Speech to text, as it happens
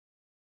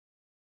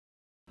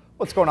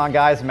What's going on,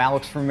 guys? I'm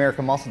Alex from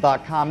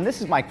AmericanMuscle.com, and this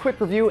is my quick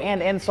review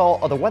and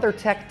install of the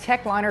Weathertech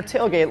TechLiner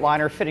Tailgate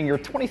liner fitting your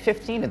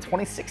 2015 and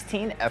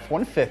 2016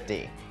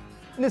 F-150.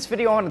 In this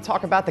video, I want to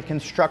talk about the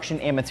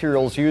construction and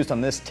materials used on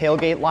this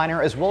tailgate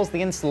liner, as well as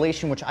the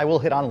installation, which I will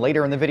hit on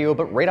later in the video.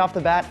 But right off the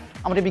bat,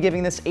 I'm going to be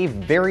giving this a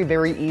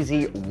very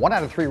easy 1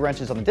 out of 3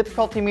 wrenches on the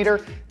difficulty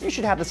meter. You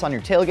should have this on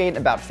your tailgate in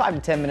about 5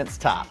 to 10 minutes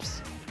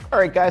tops.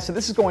 Alright guys, so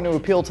this is going to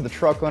appeal to the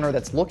truck owner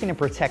that's looking to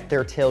protect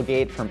their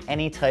tailgate from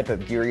any type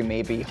of gear you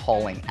may be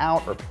hauling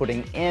out or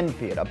putting in,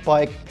 be it a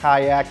bike,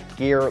 kayak,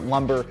 gear,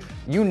 lumber,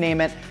 you name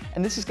it.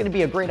 And this is going to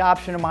be a great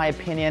option in my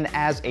opinion,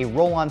 as a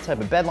roll-on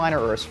type of bed liner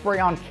or a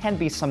spray-on can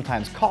be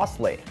sometimes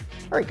costly.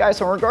 Alright guys,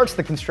 so in regards to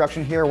the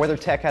construction here,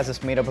 Weathertech has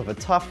this made up of a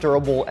tough,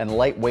 durable, and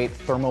lightweight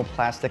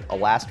thermoplastic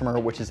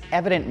elastomer, which is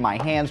evident in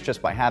my hands just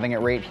by having it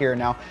right here.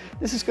 Now,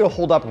 this is going to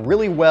hold up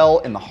really well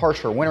in the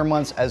harsher winter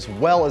months, as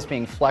well as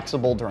being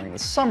flexible during the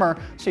summer,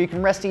 so you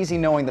can rest easy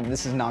knowing that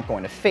this is not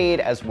going to fade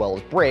as well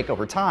as break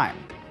over time.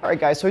 Alright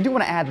guys, so I do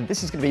want to add that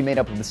this is going to be made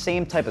up of the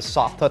same type of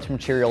soft touch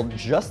material,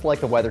 just like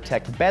the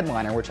Weathertech bed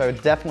liner, which I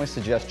would definitely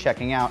suggest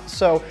checking out.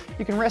 So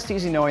you can rest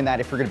easy knowing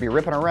that if you're going to be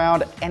ripping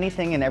around,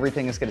 anything and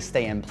everything is going to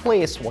stay in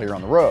place while you're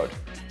on the road.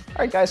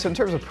 Alright guys, so in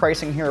terms of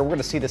pricing here, we're going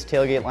to see this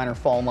tailgate liner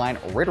fall in line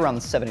right around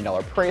the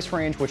 $70 price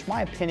range, which in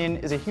my opinion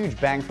is a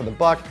huge bang for the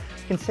buck,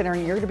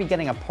 considering you're going to be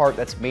getting a part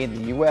that's made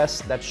in the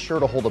US that's sure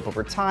to hold up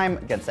over time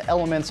against the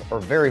elements or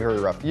very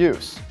rough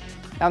use.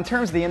 Now in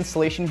terms of the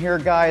installation here,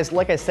 guys,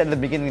 like I said at the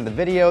beginning of the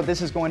video,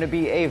 this is going to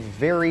be a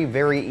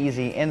very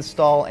easy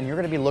install, and you're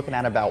going to be looking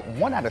at about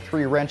 1 out of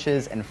 3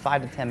 wrenches and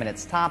 5 to 10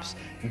 minutes tops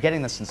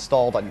getting this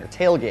installed on your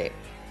tailgate.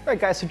 Alright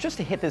guys, so just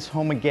to hit this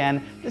home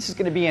again, this is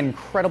going to be an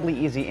incredibly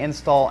easy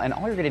install, and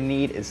all you're going to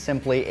need is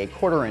simply a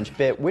 1/4 inch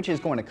bit, which is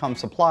going to come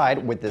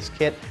supplied with this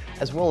kit,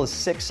 as well as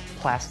 6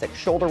 plastic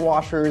shoulder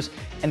washers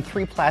and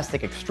 3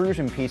 plastic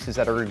extrusion pieces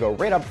that are going to go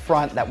right up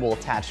front that will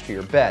attach to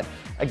your bed.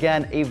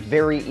 Again, a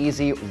very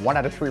easy 1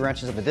 out of 3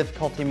 wrenches of the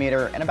difficulty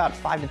meter and about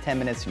 5 to 10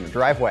 minutes in your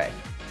driveway.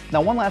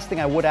 Now, one last thing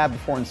I would add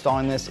before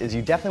installing this is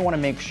you definitely want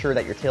to make sure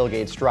that your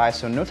tailgate's dry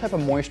so no type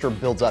of moisture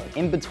builds up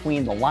in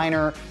between the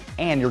liner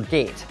and your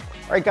gate.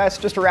 Alright guys,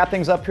 just to wrap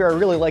things up here, I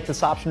really like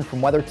this option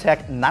from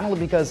Weathertech, not only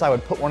because I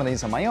would put one of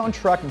these on my own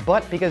truck,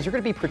 but because you're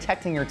going to be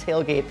protecting your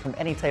tailgate from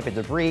any type of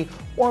debris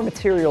or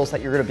materials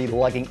that you're going to be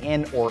lugging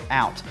in or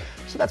out.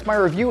 So that's my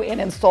review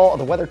and install of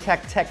the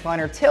Weathertech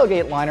TechLiner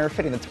Tailgate liner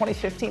fitting the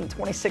 2015 and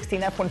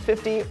 2016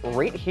 F-150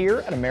 right here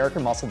at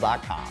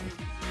AmericanMuscle.com.